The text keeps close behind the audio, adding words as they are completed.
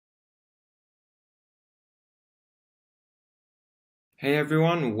Hey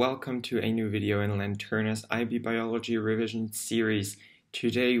everyone, welcome to a new video in Lanterna's IB Biology Revision series.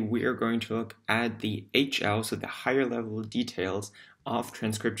 Today we are going to look at the HL, so the higher level details of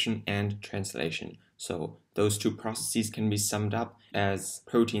transcription and translation. So those two processes can be summed up as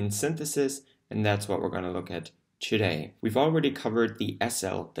protein synthesis, and that's what we're going to look at today. We've already covered the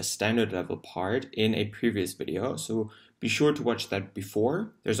SL, the standard level part, in a previous video, so be sure to watch that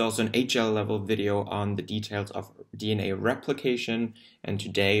before. There's also an HL level video on the details of DNA replication, and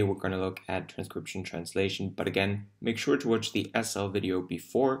today we're going to look at transcription translation. But again, make sure to watch the SL video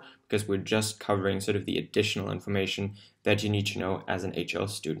before, because we're just covering sort of the additional information that you need to know as an HL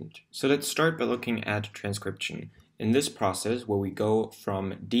student. So let's start by looking at transcription. In this process, where we go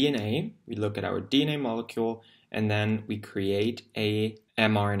from DNA, we look at our DNA molecule, and then we create a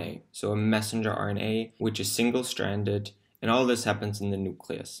mRNA, so a messenger RNA, which is single-stranded, and all this happens in the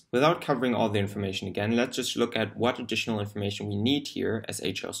nucleus. Without covering all the information again, let's just look at what additional information we need here as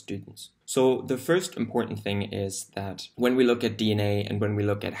HL students. So the first important thing is that when we look at DNA and when we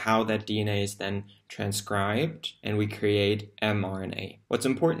look at how that DNA is then transcribed and we create mRNA, what's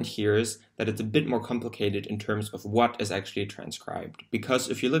important here is that it's a bit more complicated in terms of what is actually transcribed. Because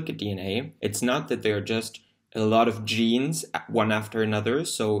if you look at DNA, it's not that they're just a lot of genes one after another,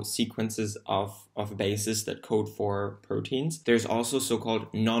 so sequences of bases that code for proteins. There's also so-called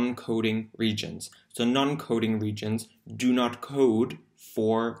non-coding regions. So non-coding regions do not code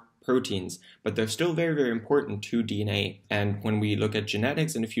for proteins, but they're still very, very important to DNA. And when we look at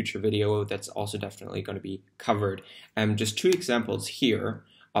genetics in a future video, that's also definitely going to be covered. Just two examples here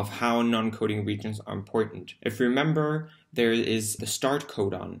of how non-coding regions are important. If you remember, there is the start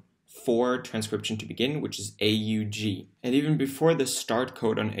codon for transcription to begin, which is AUG. And even before the start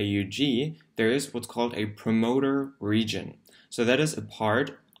codon AUG, there is what's called a promoter region. So that is a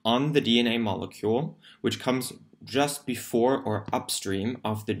part on the DNA molecule which comes just before or upstream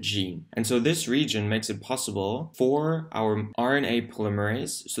of the gene. And so this region makes it possible for our RNA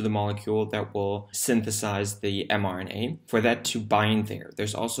polymerase, so the molecule that will synthesize the mRNA, for that to bind there.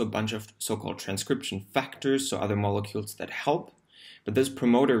 There's also a bunch of so-called transcription factors, so other molecules that help. But this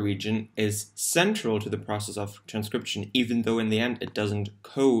promoter region is central to the process of transcription, even though in the end it doesn't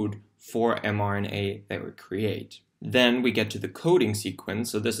code for mRNA that we create. Then we get to the coding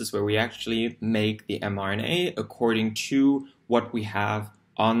sequence. So this is where we actually make the mRNA according to what we have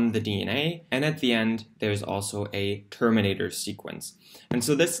on the DNA. And at the end, there's also a terminator sequence. And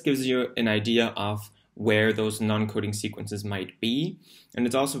so this gives you an idea of where those non-coding sequences might be. And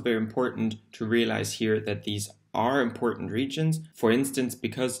it's also very important to realize here that these are important regions, for instance,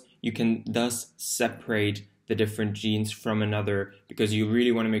 because you can thus separate the different genes from another, because you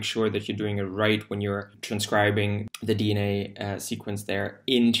really want to make sure that you're doing it right when you're transcribing the DNA sequence there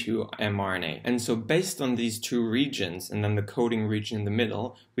into mRNA. And so based on these two regions and then the coding region in the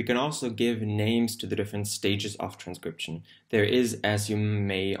middle, we can also give names to the different stages of transcription. There is, as you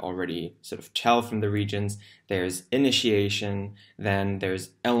may already sort of tell from the regions, there's initiation, then there's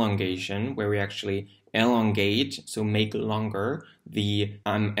elongation, where we actually elongate, so make longer, the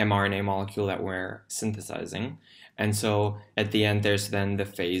mRNA molecule that we're synthesizing. And so at the end, there's then the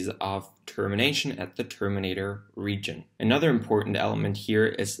phase of termination at the terminator region. Another important element here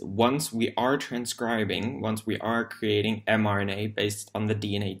is once we are transcribing, once we are creating mRNA based on the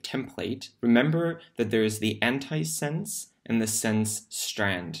DNA template, remember that there is the antisense and the sense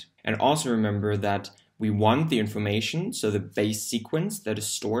strand. And also remember that we want the information, so the base sequence that is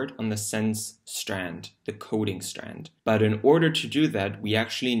stored on the sense strand, the coding strand. But in order to do that, we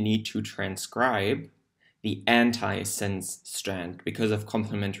actually need to transcribe the antisense strand because of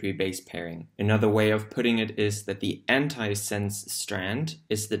complementary base pairing. Another way of putting it is that the antisense strand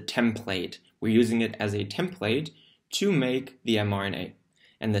is the template. We're using it as a template to make the mRNA.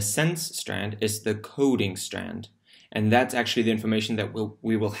 And the sense strand is the coding strand. And that's actually the information that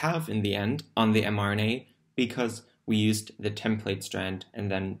we will have in the end on the mRNA, because we used the template strand,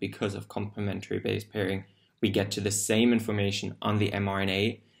 and then because of complementary base pairing, we get to the same information on the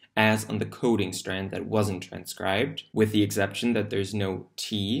mRNA as on the coding strand that wasn't transcribed, with the exception that there's no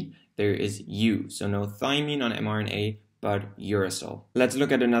T, there is U. So no thymine on mRNA, but uracil. Let's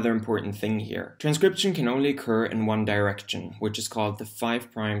look at another important thing here. Transcription can only occur in one direction, which is called the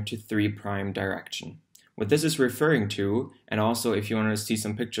 5' to 3' direction. What this is referring to, and also if you want to see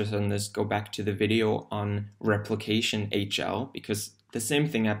some pictures on this, go back to the video on replication HL, because the same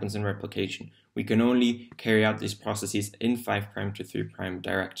thing happens in replication. We can only carry out these processes in 5' to 3'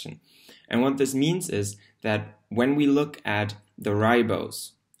 direction. And what this means is that when we look at the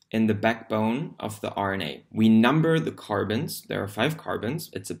ribose in the backbone of the RNA, we number the carbons. There are 5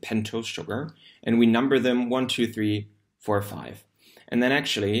 carbons. It's a pentose sugar. And we number them 1, 2, 3, 4, 5. And then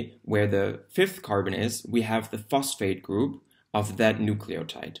actually, where the 5th carbon is, we have the phosphate group of that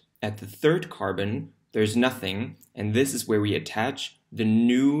nucleotide. At the 3rd carbon, there's nothing, and this is where we attach the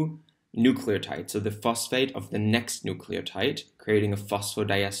new nucleotide, so the phosphate of the next nucleotide, creating a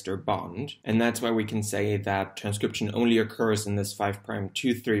phosphodiester bond. And that's why we can say that transcription only occurs in this 5'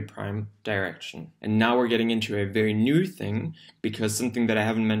 to 3' direction. And now we're getting into a very new thing, because something that I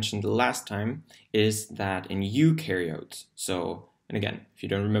haven't mentioned the last time is that in eukaryotes, and again, if you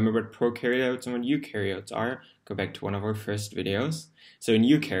don't remember what prokaryotes and what eukaryotes are, go back to one of our first videos. So in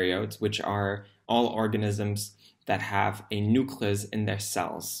eukaryotes, which are all organisms that have a nucleus in their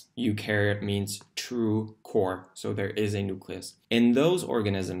cells. Eukaryote means true core, so there is a nucleus. In those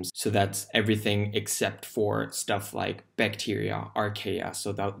organisms, so that's everything except for stuff like bacteria, archaea,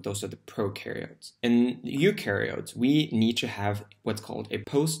 so those are the prokaryotes. In eukaryotes, we need to have what's called a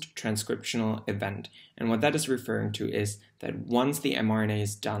post-transcriptional event. And what that is referring to is that once the mRNA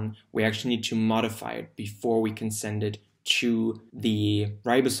is done, we actually need to modify it before we can send it to the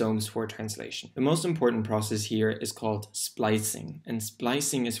ribosomes for translation. The most important process here is called splicing, and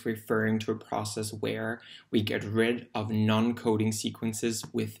splicing is referring to a process where we get rid of non-coding sequences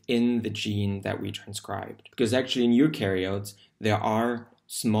within the gene that we transcribed. Because actually in eukaryotes, there are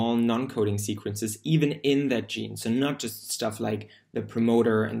small non-coding sequences even in that gene, so not just stuff like the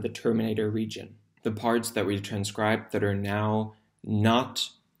promoter and the terminator region. The parts that we transcribed that are now not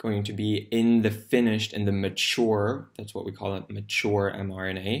going to be in the mature, that's what we call it, mature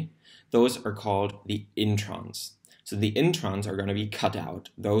mRNA, those are called the introns. So the introns are going to be cut out.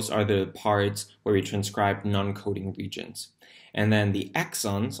 Those are the parts where we transcribe non-coding regions. And then the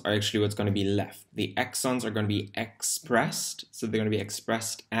exons are actually what's going to be left. The exons are going to be expressed, so they're going to be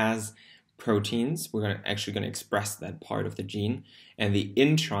expressed as proteins. We're actually going to express that part of the gene. And the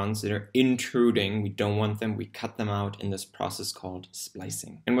introns that are intruding, we don't want them, we cut them out in this process called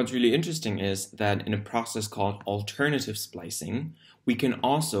splicing. And what's really interesting is that in a process called alternative splicing, we can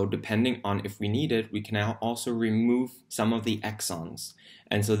also, depending on if we need it, we can now also remove some of the exons.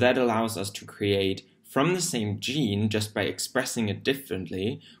 And so that allows us to create from the same gene, just by expressing it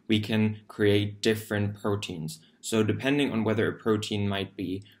differently, we can create different proteins. So depending on whether a protein might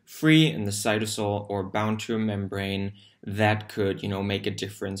be free in the cytosol or bound to a membrane, that could, make a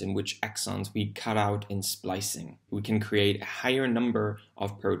difference in which exons we cut out in splicing. We can create a higher number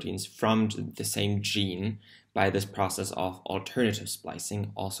of proteins from the same gene by this process of alternative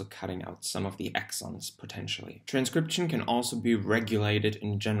splicing, also cutting out some of the exons potentially. Transcription can also be regulated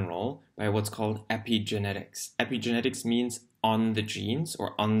in general by what's called epigenetics. Epigenetics means on the genes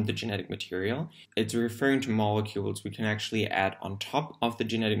or on the genetic material. It's referring to molecules we can actually add on top of the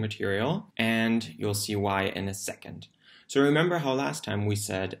genetic material, and you'll see why in a second. So remember how last time we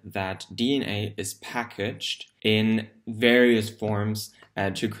said that DNA is packaged in various forms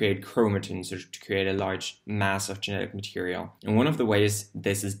to create chromatins, or to create a large mass of genetic material. And one of the ways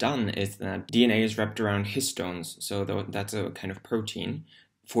this is done is that DNA is wrapped around histones, so that's a kind of protein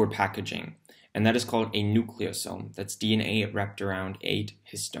for packaging. And that is called a nucleosome. That's DNA wrapped around 8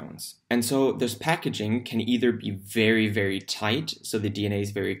 histones. And so this packaging can either be very, very tight, so the DNA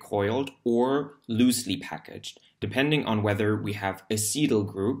is very coiled, or loosely packaged, depending on whether we have acetyl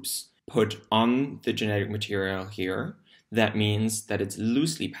groups put on the genetic material here. That means that it's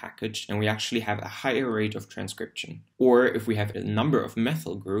loosely packaged and we actually have a higher rate of transcription. Or if we have a number of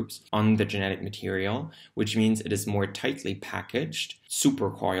methyl groups on the genetic material, which means it is more tightly packaged,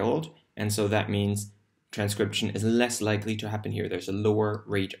 supercoiled, and so that means transcription is less likely to happen here. There's a lower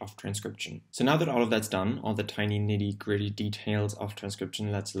rate of transcription. So now that all of that's done, all the tiny nitty-gritty details of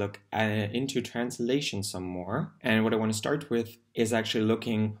transcription, let's look into translation some more. And what I want to start with is actually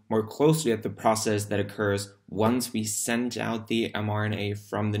looking more closely at the process that occurs once we send out the mRNA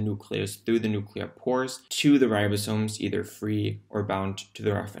from the nucleus through the nuclear pores to the ribosomes, either free or bound to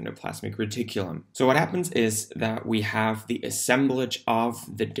the rough endoplasmic reticulum. So what happens is that we have the assemblage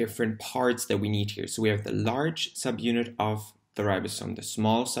of the different parts that we need here. So we have the large subunit of the ribosome, the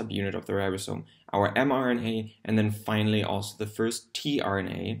small subunit of the ribosome, our mRNA, and then finally also the first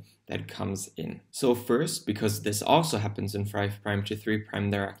tRNA that comes in. So first, because this also happens in 5' to 3'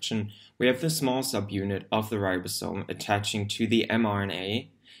 direction, we have the small subunit of the ribosome attaching to the mRNA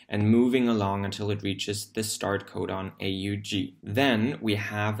and moving along until it reaches the start codon AUG. Then we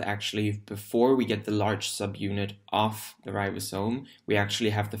have actually, before we get the large subunit of the ribosome, we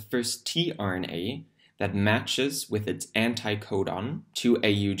actually have the first tRNA that matches with its anticodon to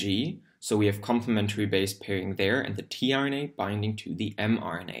AUG. So we have complementary base pairing there and the tRNA binding to the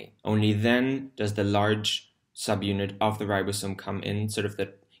mRNA. Only then does the large subunit of the ribosome come in, sort of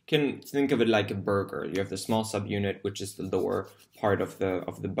that can think of it like a burger. You have the small subunit, which is the lower part of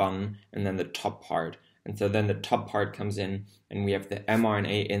the bun, and then the top part. And so then the top part comes in, and we have the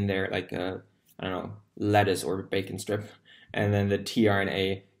mRNA in there like a, I don't know, lettuce or bacon strip, and then the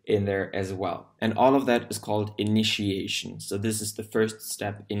tRNA in there as well. And all of that is called initiation. So this is the first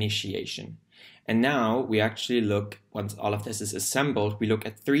step, initiation. And now we actually look, once all of this is assembled, we look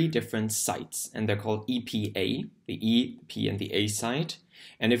at 3 different sites, and they're called EPA, the E, the P, and the A site.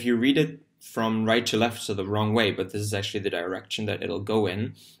 And if you read it from right to left, so the wrong way, but this is actually the direction that it'll go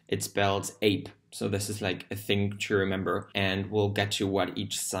in, it spells ape. So this is like a thing to remember, and we'll get to what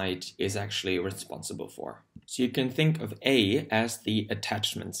each site is actually responsible for. So you can think of A as the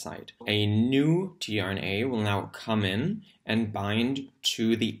attachment site. A new tRNA will now come in and bind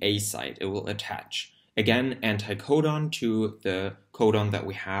to the A site. It will attach. Again, anticodon to the codon that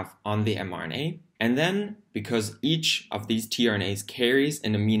we have on the mRNA. And then, because each of these tRNAs carries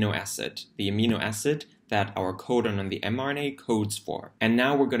an amino acid, the amino acid that our codon on the mRNA codes for. And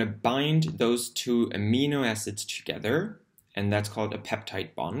now we're going to bind those 2 amino acids together, and that's called a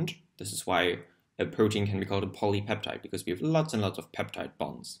peptide bond. This is why a protein can be called a polypeptide, because we have lots and lots of peptide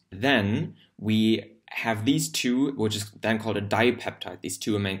bonds. Then we have these 2, which is then called a dipeptide, these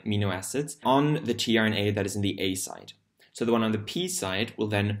 2 amino acids, on the tRNA that is in the A site. So the one on the P side will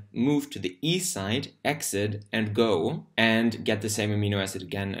then move to the E side, exit, and go, and get the same amino acid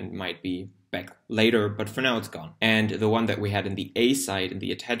again, and might be back later, but for now it's gone. And the one that we had in the A side, in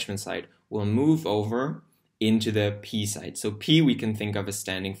the attachment side, will move over into the P side. So P we can think of as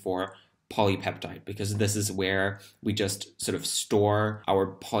standing for polypeptide, because this is where we just sort of store our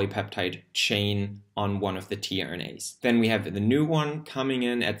polypeptide chain on one of the tRNAs. Then we have the new one coming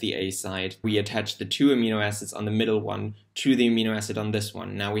in at the A side. We attach the 2 amino acids on the middle one to the amino acid on this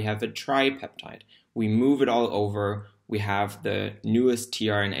one. Now we have a tripeptide. We move it all over. We have the newest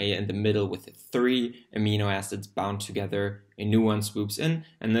tRNA in the middle with the 3 amino acids bound together. A new one swoops in,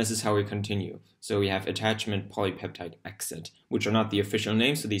 and this is how we continue. So we have attachment, polypeptide, exit, which are not the official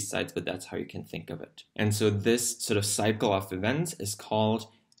names of these sites, but that's how you can think of it. And so this sort of cycle of events is called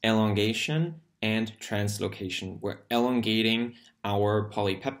elongation and translocation. We're elongating our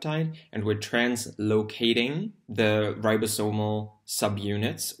polypeptide, and we're translocating the ribosomal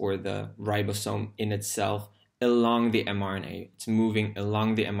subunits, or the ribosome in itself, along the mRNA. It's moving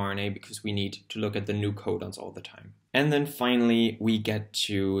along the mRNA because we need to look at the new codons all the time. And then finally, we get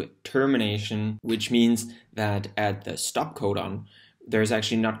to termination, which means that at the stop codon, there's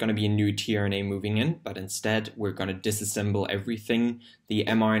actually not going to be a new tRNA moving in, but instead we're going to disassemble everything. The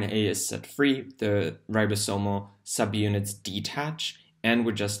mRNA is set free, the ribosomal subunits detach, and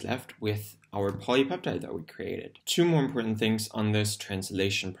we're just left with our polypeptide that we created. 2 more important things on this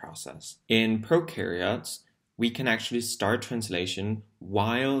translation process. In prokaryotes, we can actually start translation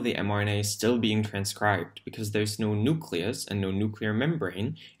while the mRNA is still being transcribed, because there's no nucleus and no nuclear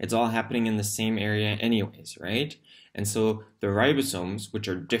membrane. It's all happening in the same area anyways, right? And so the ribosomes, which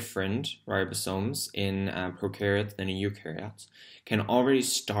are different ribosomes in prokaryotes than in eukaryotes, can already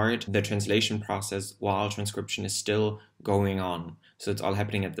start the translation process while transcription is still going on. So it's all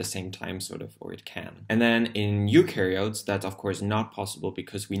happening at the same time, sort of, or it can. And then in eukaryotes, that's of course not possible,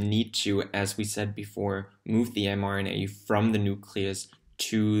 because we need to, as we said before, move the mRNA from the nucleus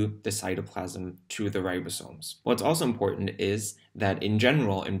to the cytoplasm, to the ribosomes. What's also important is that in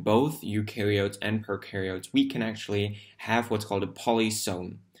general, in both eukaryotes and prokaryotes, we can actually have what's called a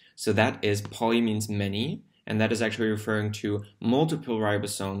polysome. So that is, poly means many, and that is actually referring to multiple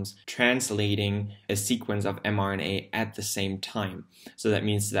ribosomes translating a sequence of mRNA at the same time. So that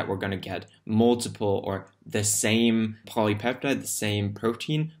means that we're going to get multiple, or the same polypeptide, the same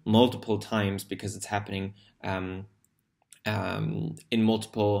protein, multiple times, because it's happening in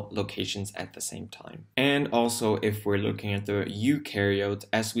multiple locations at the same time. And also, if we're looking at the eukaryotes,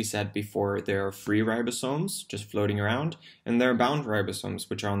 as we said before, there are free ribosomes just floating around, and there are bound ribosomes,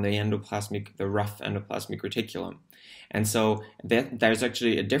 which are on the rough endoplasmic reticulum. And so there's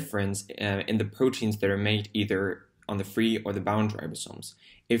actually a difference in the proteins that are made either on the free or the bound ribosomes.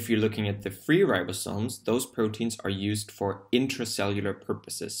 If you're looking at the free ribosomes, those proteins are used for intracellular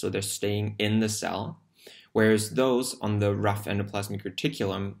purposes, so they're staying in the cell. Whereas those on the rough endoplasmic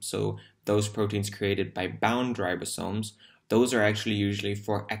reticulum, so those proteins created by bound ribosomes, those are actually usually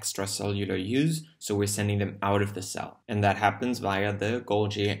for extracellular use, so we're sending them out of the cell. And that happens via the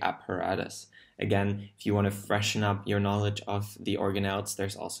Golgi apparatus. Again, if you want to freshen up your knowledge of the organelles,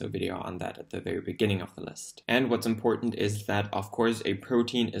 there's also a video on that at the very beginning of the list. And what's important is that, of course, a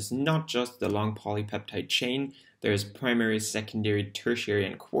protein is not just the long polypeptide chain. There's primary, secondary, tertiary,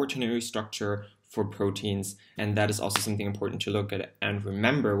 and quaternary structure for proteins, and that is also something important to look at and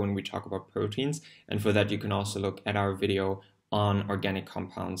remember when we talk about proteins. And for that, you can also look at our video on organic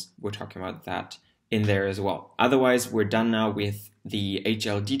compounds. We're talking about that in there as well. Otherwise, we're done now with the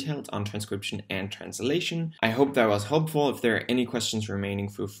HL details on transcription and translation. I hope that was helpful. If there are any questions remaining,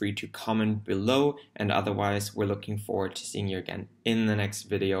 feel free to comment below, and otherwise, we're looking forward to seeing you again in the next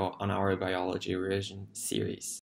video on our biology revision series.